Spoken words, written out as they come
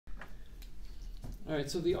All right,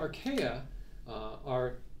 so the archaea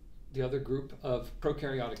are the other group of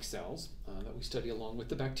prokaryotic cells that we study along with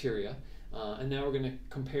the bacteria. And now we're going to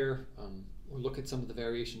compare or look at some of the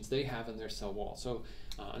variations they have in their cell wall. So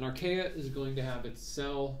an archaea is going to have its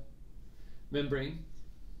cell membrane.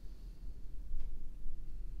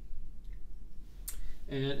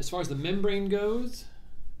 And as far as the membrane goes,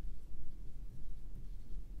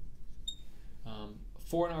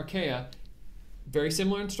 for an archaea, very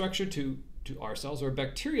similar in structure to our cells or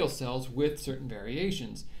bacterial cells with certain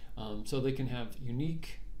variations. So they can have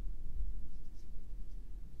unique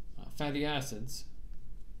fatty acids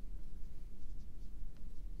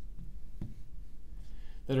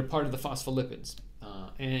that are part of the phospholipids.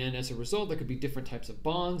 And as a result, there could be different types of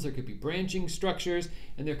bonds, there could be branching structures,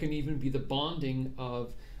 and there can even be the bonding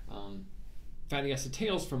of fatty acid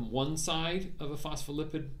tails from one side of a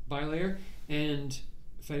phospholipid bilayer and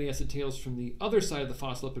fatty acid tails from the other side of the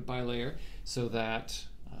phospholipid bilayer, so that,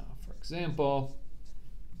 for example,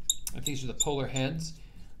 these are the polar heads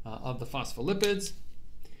of the phospholipids,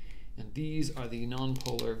 and these are the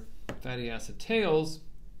nonpolar fatty acid tails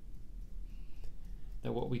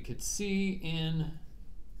that what we could see in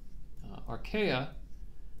archaea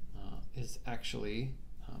is actually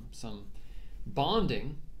some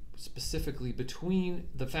bonding specifically between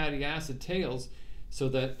the fatty acid tails so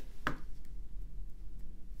that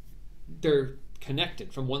they're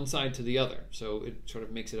connected from one side to the other. So it sort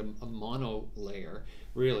of makes it a monolayer,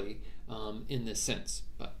 really, in this sense.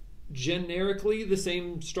 But generically the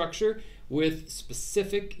same structure with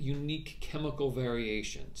specific unique chemical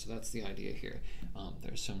variation. So that's the idea here.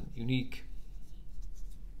 There's some unique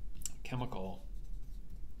chemical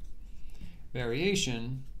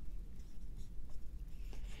variation.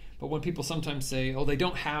 But when people sometimes say, oh, they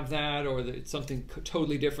don't have that, or that it's something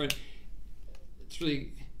totally different, it's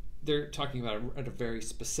really, they're talking about it at a very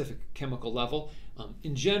specific chemical level.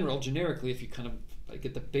 In general, generically, if you kind of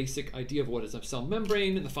get the basic idea of what is a cell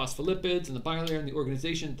membrane and the phospholipids and the bilayer and the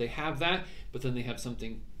organization, they have that, but then they have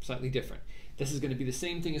something slightly different. This is going to be the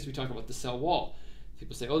same thing as we talk about the cell wall.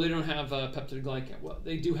 People say, oh, they don't have peptidoglycan. Well,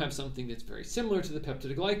 they do have something that's very similar to the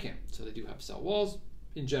peptidoglycan. So they do have cell walls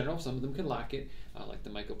in general. Some of them can lack it, like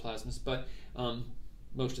the mycoplasmas, but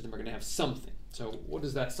most of them are going to have something. So what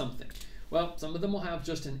is that something? Well, some of them will have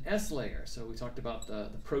just an S layer. So we talked about the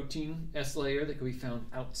protein S layer that can be found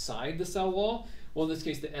outside the cell wall. Well, in this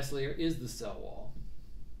case, the S layer is the cell wall.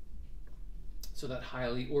 So that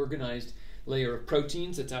highly organized layer of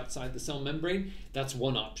proteins that's outside the cell membrane, that's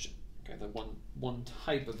one option. Okay, the one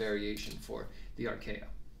type of variation for the archaea.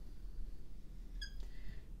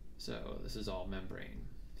 So this is all membrane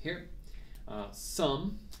here.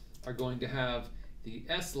 Some are going to have the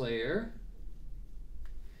S layer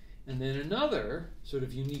and then another sort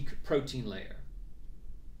of unique protein layer.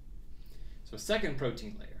 So a second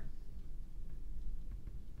protein layer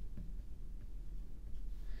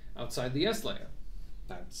outside the S layer.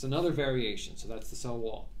 That's another variation, so that's the cell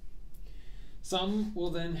wall. Some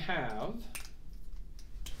will then have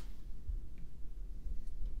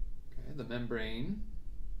the membrane,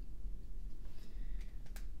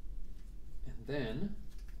 and then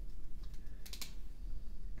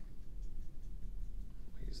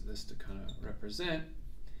we'll use this to kind of represent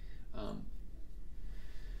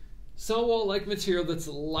cell wall-like material that's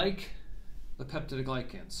like the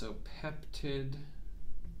peptidoglycan. So peptidoglycan,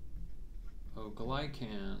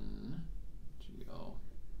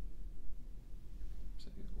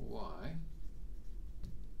 Y,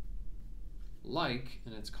 like,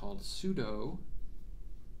 and it's called pseudo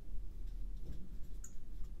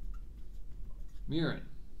murin.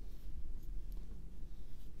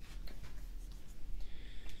 Okay.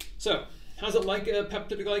 So, how's it like a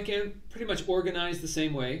peptidoglycan? Pretty much organized the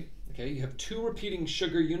same way. Okay, you have two repeating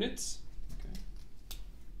sugar units. Okay.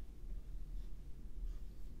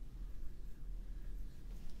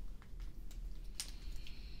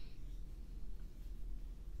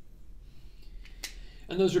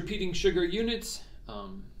 And those repeating sugar units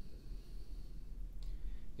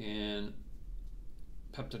in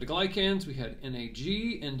peptidoglycans, we had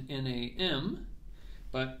NAG and NAM,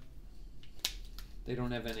 but they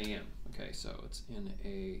don't have NAM. Okay, so it's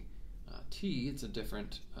NAT. It's a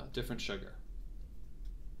different sugar.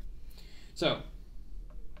 So,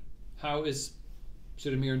 how is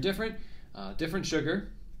pseudomurin different? Different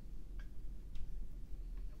sugar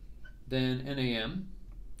than NAM.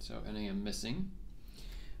 So NAM missing.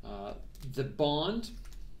 The bond,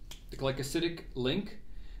 the glycosidic link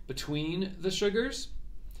between the sugars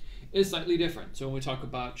is slightly different. So when we talk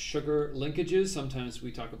about sugar linkages, sometimes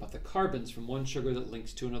we talk about the carbons from one sugar that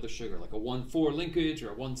links to another sugar, like a 1,4 linkage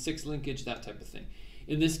or a 1,6 linkage, that type of thing.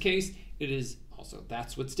 In this case, it is Also,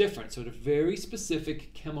 that's what's different. So at a very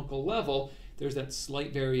specific chemical level, there's that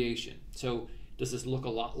slight variation. So does this look a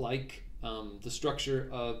lot like the structure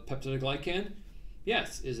of peptidoglycan?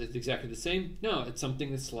 Yes. Is it exactly the same? No, it's something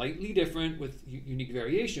that's slightly different with unique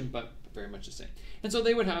variation, but very much the same. And so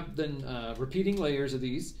they would have then repeating layers of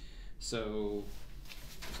these. So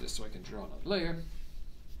this, so I can draw another layer.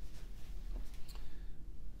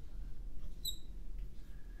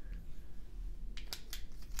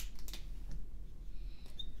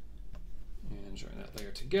 And join that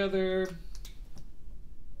layer together.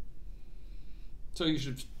 So you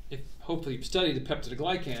should, hopefully you've studied the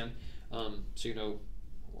peptidoglycan, so you know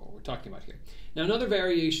what we're talking about here. Now another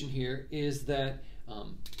variation here is that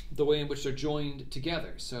the way in which they're joined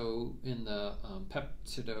together. So in the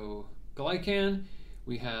peptidoglycan,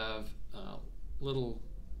 we have little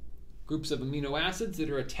groups of amino acids that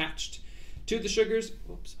are attached to the sugars.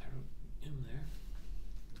 Whoops, I wrote M there.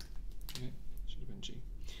 Okay, should have been G.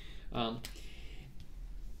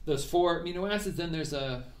 Those 4 amino acids, then there's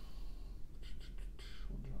a,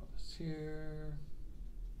 we'll draw this here.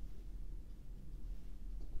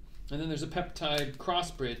 And then there's a peptide cross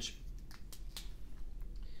bridge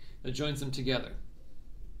that joins them together.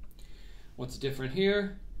 What's different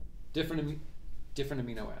here? Different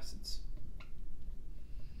amino acids.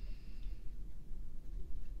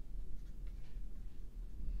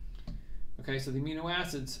 Okay, so the amino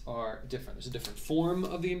acids are different. There's a different form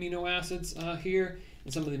of the amino acids here,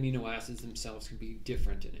 and some of the amino acids themselves can be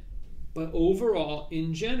different in it. But overall,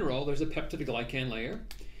 in general, there's a peptidoglycan layer.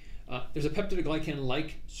 There's a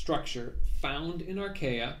peptidoglycan-like structure found in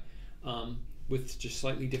Archaea with just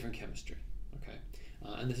slightly different chemistry. Okay,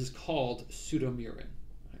 and this is called pseudomurin,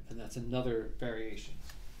 right? And that's another variation.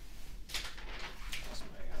 That's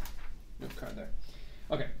my note card there.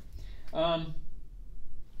 Okay.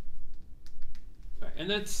 And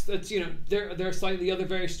that's you know, there are slightly other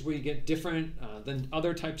variations where you get different than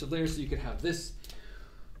other types of layers. So you could have this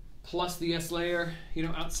plus the S layer, you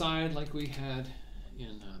know, outside like we had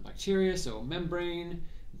in bacteria. So membrane,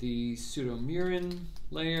 the pseudomurin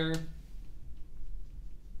layer,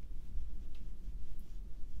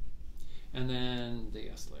 and then the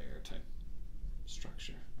S layer type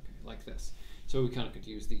structure, okay, like this. So we kind of could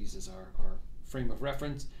use these as our frame of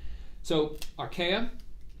reference. So Archaea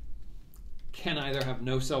can either have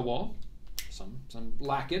no cell wall, some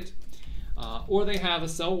lack it, or they have a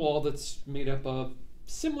cell wall that's made up of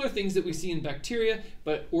similar things that we see in bacteria,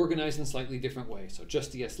 but organized in a slightly different way. So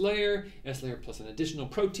just the S layer plus an additional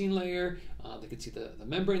protein layer. They could see the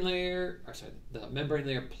membrane layer, or sorry, the membrane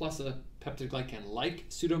layer plus a peptidoglycan-like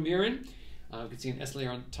pseudomurin. We can see an S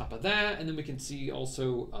layer on top of that, and then we can see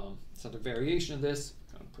also some other variation of this.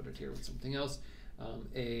 I'll put it here with something else.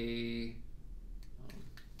 A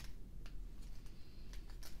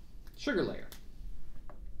sugar layer.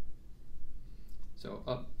 So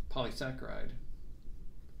a polysaccharide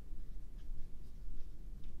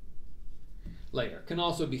layer can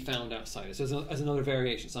also be found outside as another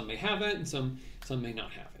variation. Some may have it and some may not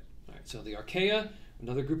have it. All right, so the Archaea,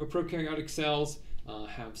 another group of prokaryotic cells,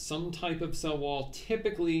 have some type of cell wall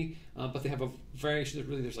typically, but they have a variation that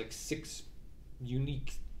really, there's like 6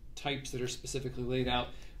 unique types that are specifically laid out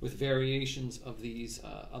with variations of these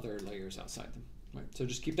other layers outside them. Right, so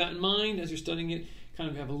just keep that in mind as you're studying it. Kind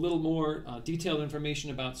of have a little more detailed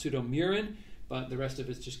information about pseudomurin, but the rest of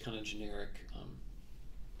it's just kind of generic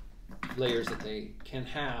layers that they can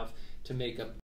have to make up